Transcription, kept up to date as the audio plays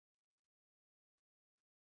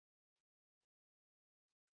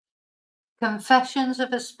Confessions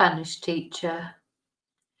of a Spanish Teacher,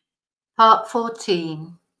 Part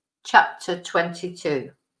 14, Chapter 22.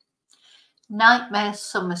 Nightmare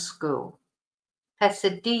Summer School,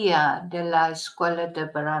 Pesadilla de la Escuela de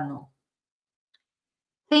Verano.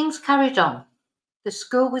 Things carried on. The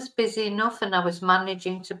school was busy enough and I was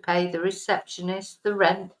managing to pay the receptionist, the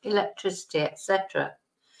rent, electricity, etc.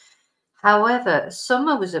 However,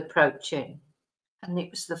 summer was approaching, and it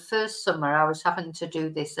was the first summer I was having to do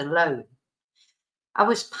this alone. I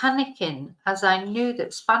was panicking as I knew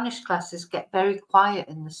that Spanish classes get very quiet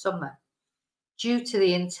in the summer due to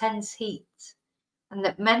the intense heat, and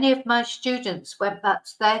that many of my students went back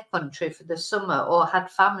to their country for the summer or had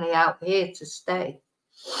family out here to stay.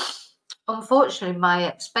 Unfortunately, my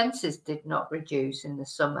expenses did not reduce in the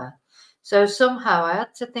summer, so somehow I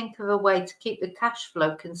had to think of a way to keep the cash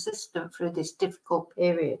flow consistent through this difficult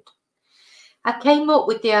period. I came up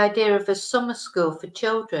with the idea of a summer school for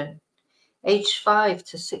children aged 5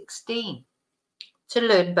 to 16 to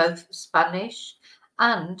learn both Spanish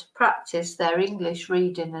and practice their English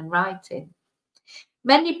reading and writing.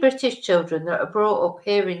 Many British children that are brought up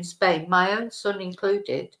here in Spain, my own son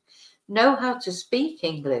included, know how to speak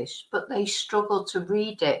English, but they struggle to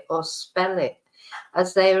read it or spell it,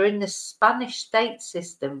 as they are in the Spanish state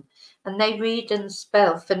system and they read and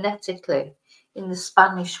spell phonetically in the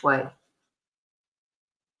Spanish way.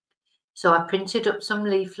 So I printed up some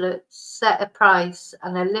leaflets, set a price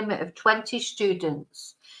and a limit of 20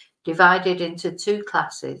 students divided into 2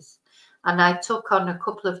 classes, and I took on a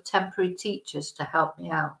couple of temporary teachers to help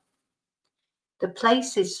me out. The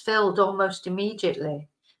places filled almost immediately,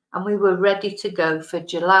 and we were ready to go for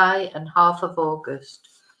July and half of August.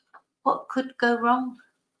 What could go wrong?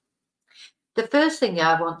 The first thing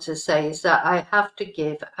I want to say is that I have to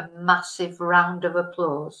give a massive round of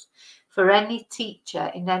applause for any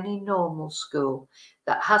teacher in any normal school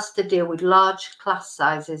that has to deal with large class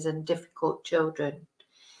sizes and difficult children.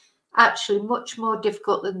 Actually, much more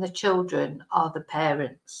difficult than the children are the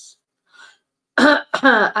parents.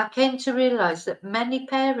 I came to realize that many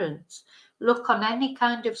parents look on any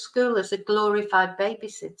kind of school as a glorified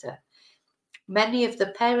babysitter. Many of the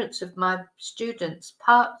parents of my students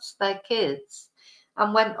parked their kids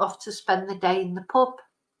and went off to spend the day in the pub.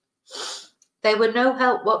 They were no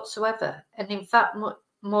help whatsoever, and in fact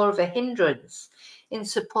more of a hindrance in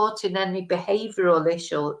supporting any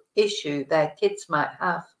behavioural issue their kids might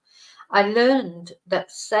have. I learned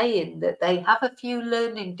that saying that they have a few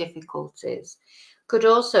learning difficulties could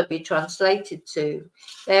also be translated to,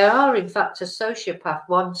 they are in fact a sociopath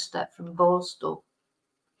one step from Borstal.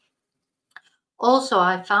 Also,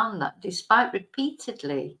 I found that despite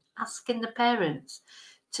repeatedly asking the parents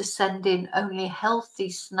to send in only healthy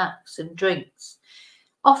snacks and drinks,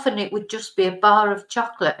 often it would just be a bar of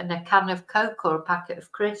chocolate and a can of Coke or a packet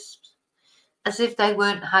of crisps, as if they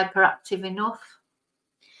weren't hyperactive enough.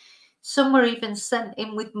 Some were even sent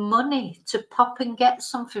in with money to pop and get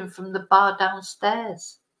something from the bar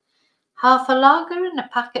downstairs. Half a lager and a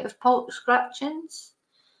packet of pork scratchings.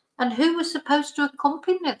 And who was supposed to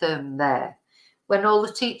accompany them there when all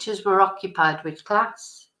the teachers were occupied with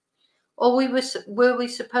class? Or were we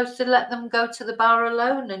supposed to let them go to the bar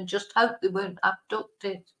alone and just hope they weren't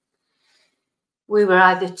abducted? We were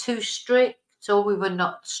either too strict or we were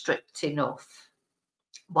not strict enough.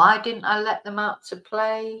 Why didn't I let them out to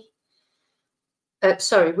play?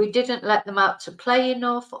 We didn't let them out to play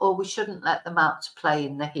enough, or we shouldn't let them out to play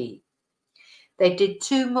in the heat. They did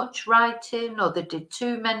too much writing or they did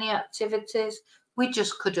too many activities. We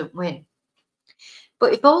just couldn't win.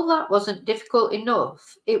 But if all that wasn't difficult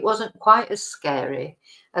enough, it wasn't quite as scary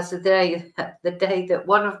as the day that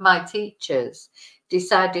one of my teachers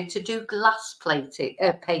decided to do glass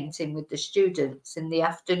painting with the students in the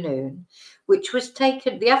afternoon,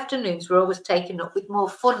 the afternoons were always taken up with more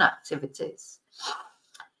fun activities.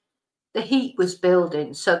 The heat was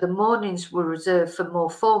building, so the mornings were reserved for more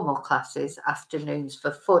formal classes, afternoons for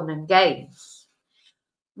fun and games.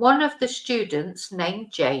 One of the students,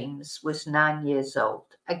 named James, was 9 years old.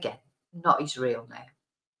 Again, not his real name.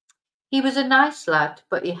 He was a nice lad,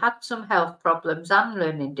 but he had some health problems and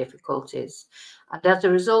learning difficulties, and as a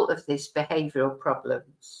result of this, behavioural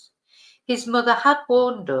problems. His mother had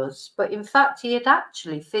warned us, but in fact he had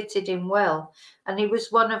actually fitted in well, and he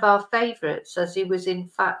was one of our favourites, as he was in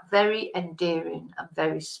fact very endearing and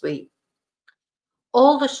very sweet.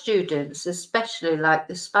 All the students, especially like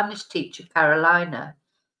the Spanish teacher Carolina,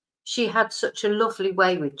 she had such a lovely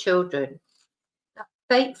way with children. That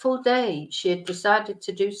fateful day, she had decided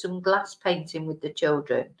to do some glass painting with the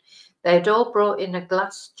children. They had all brought in a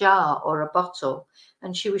glass jar or a bottle,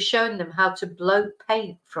 and she was showing them how to blow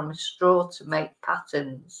paint from a straw to make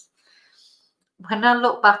patterns. When I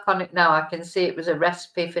look back on it now, I can see it was a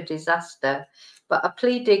recipe for disaster. But I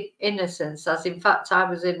pleaded innocence, as in fact I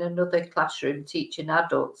was in another classroom teaching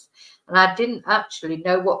adults, and I didn't actually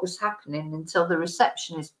know what was happening until the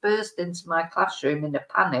receptionist burst into my classroom in a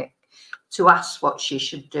panic to ask what she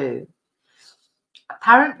should do.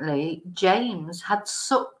 Apparently, James had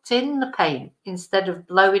sucked in the paint instead of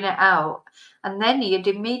blowing it out, and then he had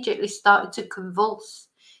immediately started to convulse,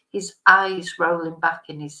 his eyes rolling back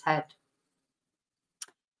in his head.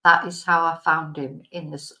 That is how I found him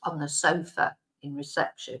on the sofa in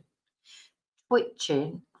reception,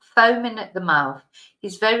 twitching, foaming at the mouth,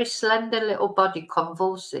 his very slender little body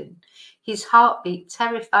convulsing, his heartbeat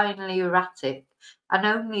terrifyingly erratic, and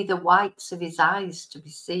only the whites of his eyes to be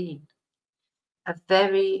seen. A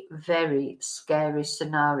very, very scary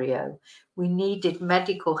scenario. We needed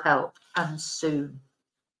medical help, and soon.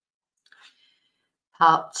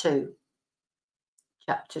 Part 2,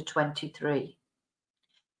 Chapter 23.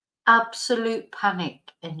 Absolute panic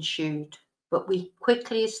ensued, but we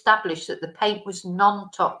quickly established that the paint was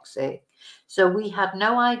non-toxic, so we had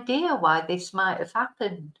no idea why this might have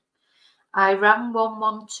happened. I rang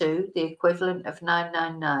 112, the equivalent of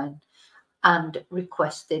 999, and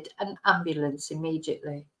requested an ambulance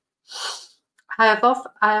immediately. I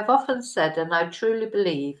have often said, and I truly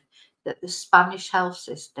believe, that the Spanish health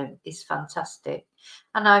system is fantastic,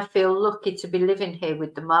 and I feel lucky to be living here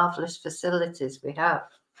with the marvellous facilities we have.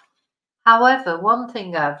 However, one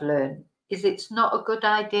thing I've learned is it's not a good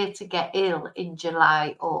idea to get ill in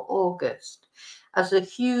July or August, as the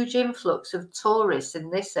huge influx of tourists in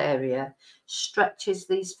this area stretches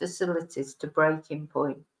these facilities to breaking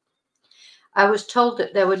point. I was told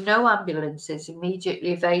that there were no ambulances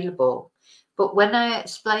immediately available, but when I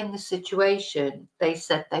explained the situation, they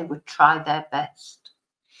said they would try their best.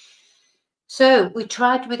 So we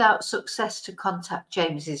tried without success to contact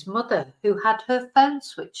James's mother, who had her phone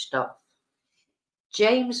switched off.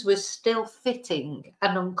 James was still fitting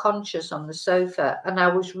and unconscious on the sofa, and I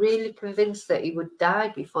was really convinced that he would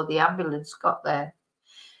die before the ambulance got there.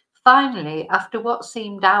 Finally, after what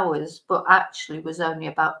seemed hours, but actually was only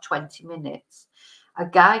about 20 minutes, a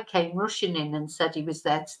guy came rushing in and said he was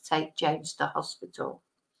there to take James to hospital.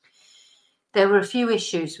 There were a few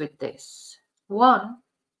issues with this. One,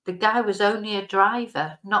 the guy was only a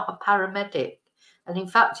driver, not a paramedic, and in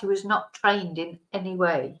fact he was not trained in any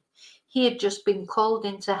way. He had just been called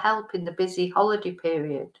in to help in the busy holiday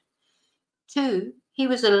period. Two, he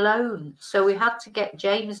was alone, so we had to get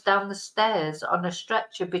James down the stairs on a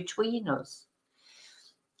stretcher between us.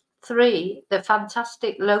 Three, the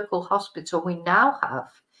fantastic local hospital we now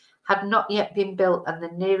have had not yet been built, and the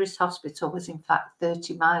nearest hospital was in fact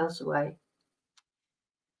 30 miles away.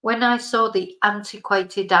 When I saw the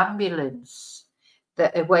antiquated ambulance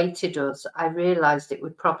that awaited us, I realised it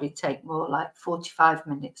would probably take more like 45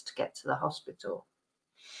 minutes to get to the hospital.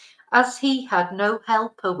 As he had no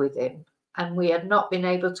helper with him and we had not been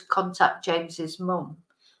able to contact James's mum,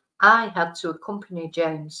 I had to accompany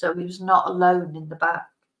James so he was not alone in the back.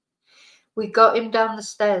 We got him down the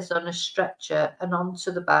stairs on a stretcher and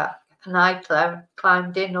onto the back, and I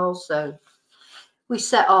climbed in also. We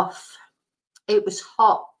set off. It was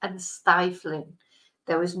hot and stifling.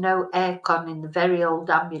 There was no aircon in the very old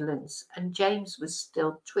ambulance, and James was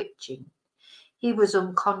still twitching. He was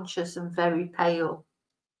unconscious and very pale.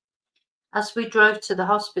 As we drove to the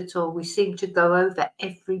hospital, we seemed to go over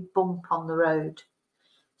every bump on the road.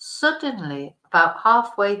 Suddenly, about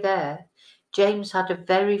halfway there, James had a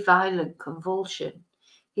very violent convulsion.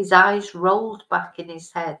 His eyes rolled back in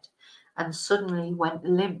his head and suddenly went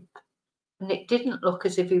limp, and it didn't look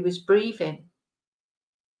as if he was breathing.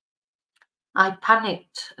 I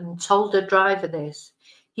panicked and told the driver this.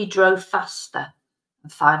 He drove faster,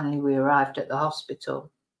 and finally we arrived at the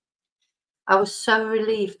hospital. I was so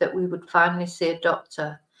relieved that we would finally see a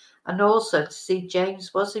doctor, and also to see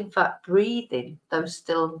James was in fact breathing, though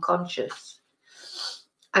still unconscious.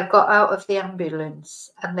 I got out of the ambulance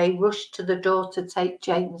and they rushed to the door to take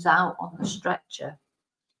James out on the stretcher.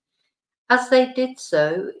 As they did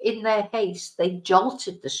so, in their haste, they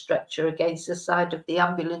jolted the stretcher against the side of the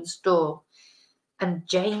ambulance door, and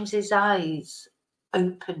James's eyes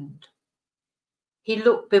opened. He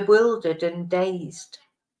looked bewildered and dazed,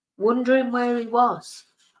 wondering where he was,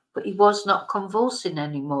 but he was not convulsing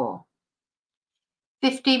anymore.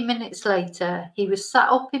 15 minutes later, he was sat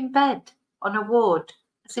up in bed on a ward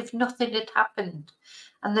as if nothing had happened,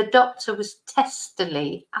 and the doctor was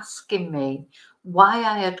testily asking me why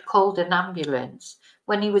I had called an ambulance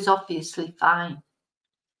when he was obviously fine.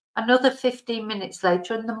 Another 15 minutes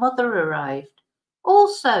later, and the mother arrived,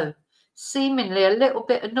 also seemingly a little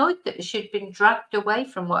bit annoyed that she'd been dragged away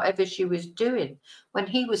from whatever she was doing when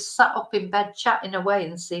he was sat up in bed chatting away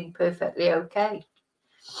and seemed perfectly okay.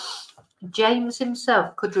 James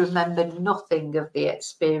himself could remember nothing of the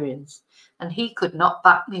experience, and he could not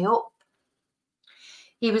back me up.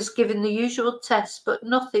 He was given the usual tests, but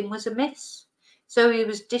nothing was amiss. So he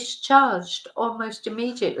was discharged almost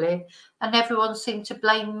immediately, and everyone seemed to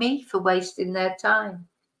blame me for wasting their time.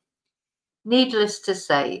 Needless to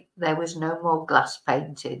say, there was no more glass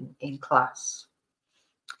painting in class.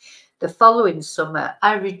 The following summer,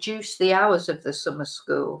 I reduced the hours of the summer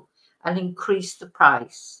school and increased the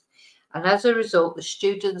price. And as a result, the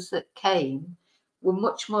students that came were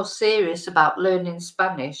much more serious about learning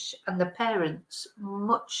Spanish, and the parents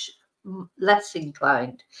much less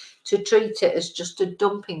inclined to treat it as just a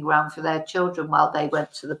dumping ground for their children while they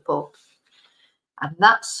went to the pub. And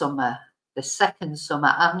that summer, the second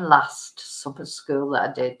summer and last summer school that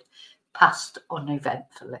I did, passed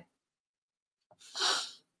uneventfully.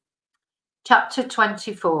 Chapter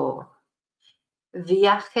 24.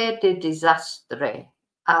 Viaje de desastre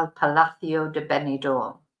al Palacio de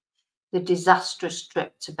Benidorm. The disastrous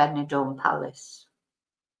trip to Benidorm Palace.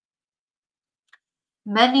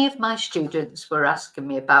 Many of my students were asking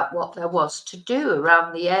me about what there was to do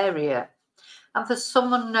around the area, and for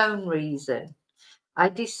some unknown reason, I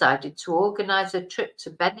decided to organise a trip to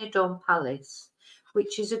Benidorm Palace,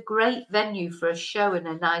 which is a great venue for a show and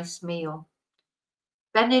a nice meal.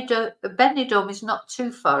 Benidorm is not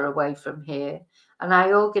too far away from here, and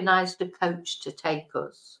I organised a coach to take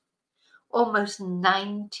us. Almost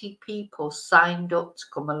 90 people signed up to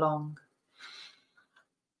come along.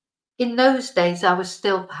 In those days, I was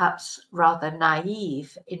still perhaps rather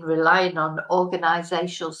naive in relying on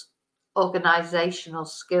organisational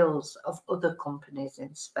skills of other companies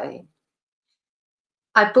in Spain.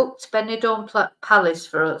 I booked Benidorm Palace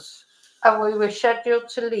for us, and we were scheduled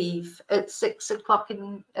to leave at 6 o'clock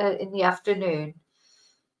in the afternoon.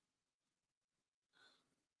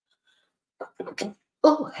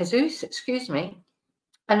 Oh, Jesus, excuse me.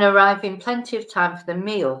 And arrive in plenty of time for the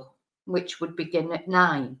meal, which would begin at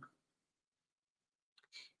 9.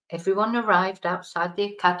 Everyone arrived outside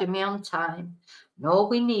the academy on time, and all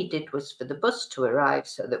we needed was for the bus to arrive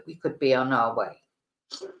so that we could be on our way.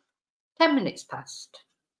 10 minutes passed.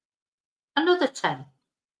 Another 10.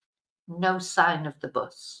 No sign of the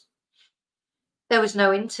bus. There was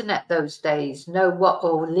no internet those days,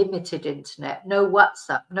 or limited internet, no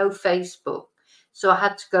WhatsApp, no Facebook. So I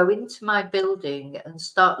had to go into my building and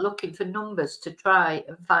start looking for numbers to try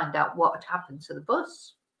and find out what had happened to the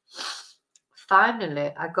bus.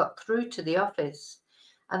 Finally, I got through to the office,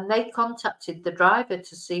 and they contacted the driver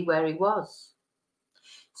to see where he was.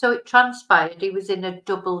 So it transpired he was in a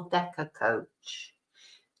double-decker coach.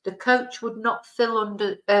 The coach would not fit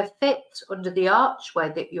under the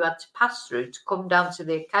archway that you had to pass through to come down to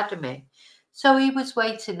the academy. So he was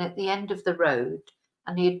waiting at the end of the road,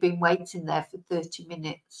 and he had been waiting there for 30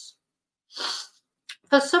 minutes.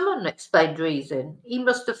 For some unexplained reason, he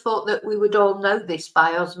must have thought that we would all know this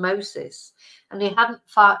by osmosis, and he hadn't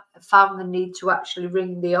found the need to actually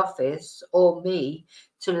ring the office or me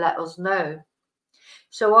to let us know.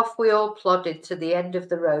 So off we all plodded to the end of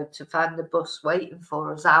the road to find the bus waiting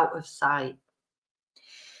for us out of sight.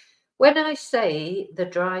 When I say the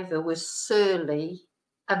driver was surly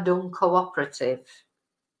and uncooperative,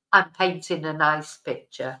 I'm painting a nice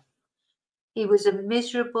picture. He was a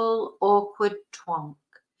miserable, awkward twonk,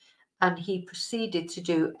 and he proceeded to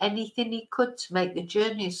do anything he could to make the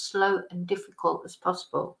journey as slow and difficult as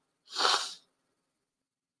possible.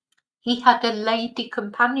 He had a lady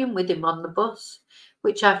companion with him on the bus,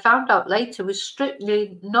 which I found out later was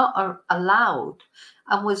strictly not allowed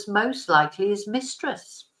and was most likely his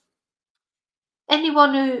mistress.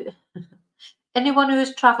 Anyone who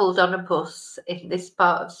has travelled on a bus in this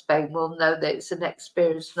part of Spain will know that it's an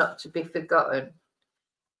experience not to be forgotten.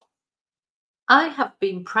 I have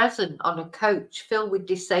been present on a coach filled with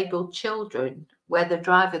disabled children where the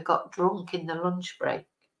driver got drunk in the lunch break.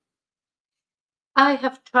 I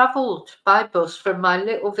have travelled by bus from my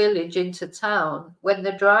little village into town when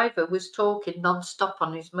the driver was talking non-stop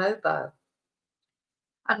on his mobile.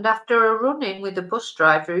 And after a run-in with a bus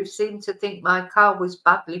driver who seemed to think my car was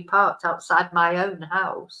badly parked outside my own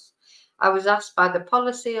house, I was asked by the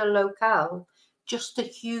Policía Local just to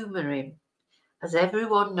humour him, as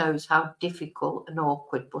everyone knows how difficult and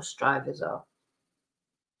awkward bus drivers are.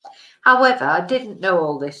 However, I didn't know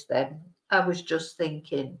all this then. I was just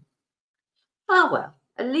thinking, oh well,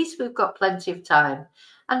 at least we've got plenty of time,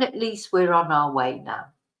 and at least we're on our way now.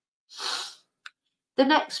 The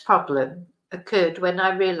next problem occurred when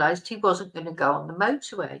I realised he wasn't going to go on the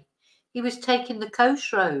motorway. He was taking the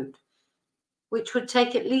coast road, which would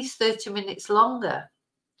take at least 30 minutes longer.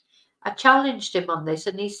 I challenged him on this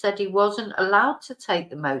and he said he wasn't allowed to take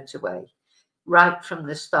the motorway right from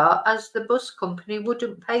the start, as the bus company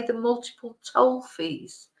wouldn't pay the multiple toll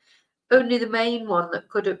fees, only the main one that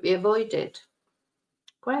couldn't be avoided.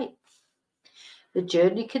 Great. The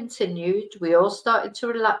journey continued. We all started to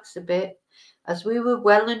relax a bit, as we were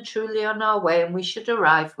well and truly on our way and we should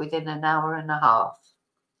arrive within an hour and a half.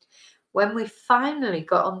 When we finally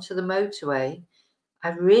got onto the motorway, I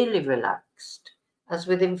really relaxed, as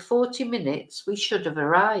within 40 minutes we should have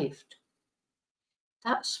arrived.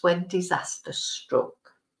 That's when disaster struck.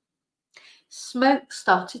 Smoke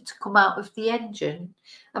started to come out of the engine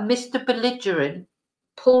and Mr. Belligerent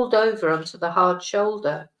pulled over onto the hard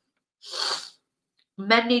shoulder.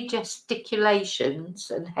 Many gesticulations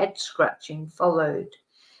and head scratching followed,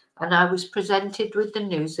 and I was presented with the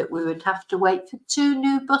news that we would have to wait for 2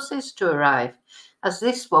 new buses to arrive, as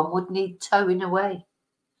this one would need towing away.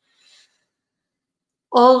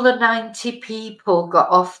 All the 90 people got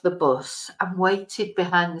off the bus and waited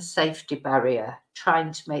behind the safety barrier,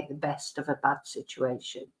 trying to make the best of a bad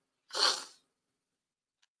situation.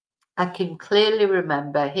 I can clearly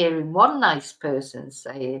remember hearing one nice person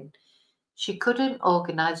saying she couldn't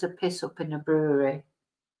organise a piss-up in a brewery.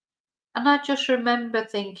 And I just remember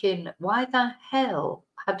thinking, why the hell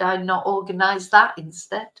had I not organised that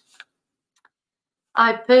instead?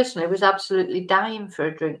 I personally was absolutely dying for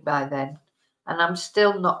a drink by then, and I'm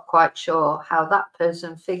still not quite sure how that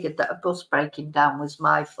person figured that a bus breaking down was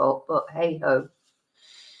my fault, but hey-ho.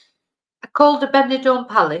 I called the Benidorm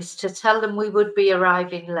Palace to tell them we would be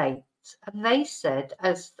arriving late, and they said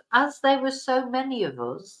as there were so many of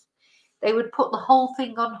us, they would put the whole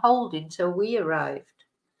thing on hold until we arrived.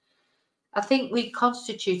 I think we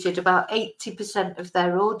constituted about 80% of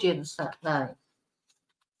their audience that night.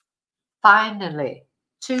 Finally,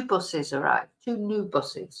 2 buses arrived, 2 new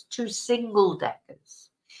buses, 2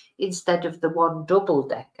 single-deckers instead of the 1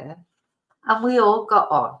 double-decker, and we all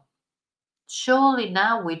got on. Surely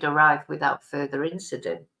now we'd arrive without further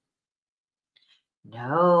incident.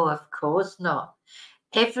 No, of course not.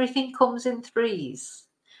 Everything comes in threes,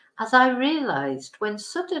 as I realised when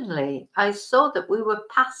suddenly I saw that we were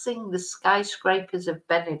passing the skyscrapers of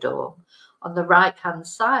Benidorm on the right-hand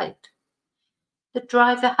side. The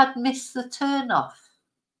driver had missed the turn-off,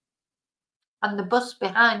 and the bus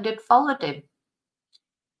behind had followed him.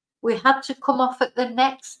 We had to come off at the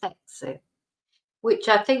next exit, which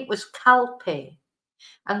I think was Calpe,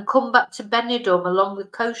 and come back to Benidorm along the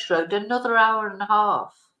coast road another hour and a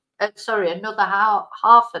half. Another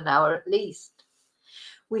half an hour at least.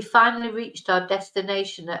 We finally reached our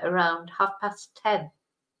destination at around 10:30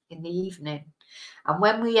 in the evening, and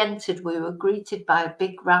when we entered, we were greeted by a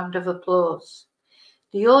big round of applause.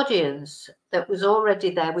 The audience that was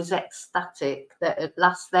already there was ecstatic that at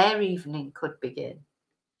last their evening could begin.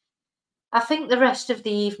 I think the rest of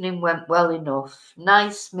the evening went well enough.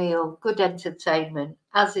 Nice meal, good entertainment,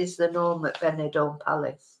 as is the norm at Benidorm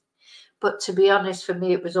Palace. But to be honest, for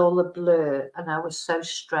me, it was all a blur, and I was so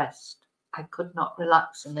stressed. I could not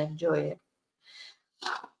relax and enjoy it.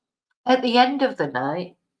 At the end of the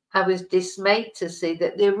night, I was dismayed to see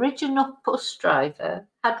that the original bus driver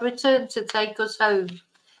had returned to take us home,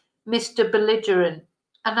 Mr. Belligerent,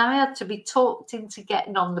 and I had to be talked into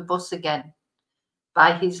getting on the bus again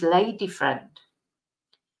by his lady friend.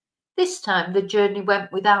 This time the journey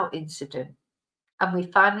went without incident, and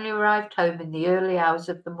we finally arrived home in the early hours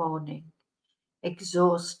of the morning,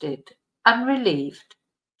 exhausted and relieved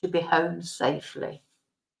to be home safely.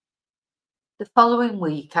 The following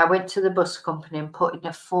week, I went to the bus company and put in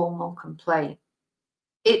a formal complaint.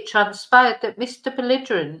 It transpired that Mr.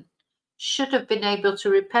 Belligerent should have been able to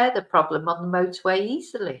repair the problem on the motorway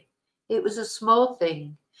easily. It was a small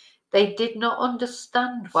thing. They did not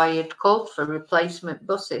understand why he had called for replacement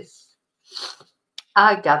buses.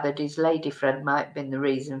 I gathered his lady friend might have been the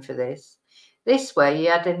reason for this. This way he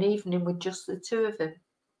had an evening with just the 2 of them.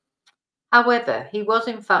 However, he was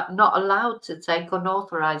in fact not allowed to take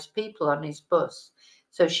unauthorised people on his bus,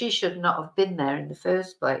 so she should not have been there in the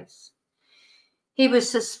first place. He was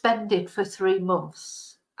suspended for 3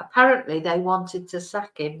 months. Apparently they wanted to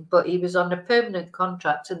sack him, but he was on a permanent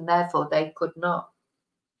contract and therefore they could not.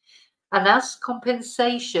 And as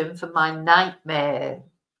compensation for my nightmare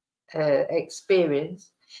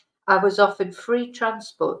experience, I was offered free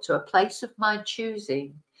transport to a place of my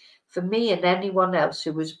choosing for me and anyone else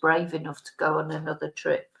who was brave enough to go on another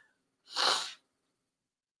trip.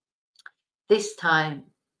 This time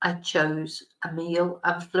I chose a meal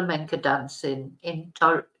and flamenco dancing in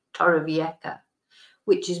Torrevieja,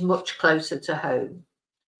 which is much closer to home.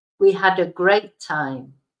 We had a great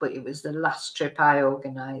time, but it was the last trip I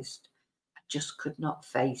organised. I just could not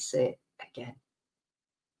face it again.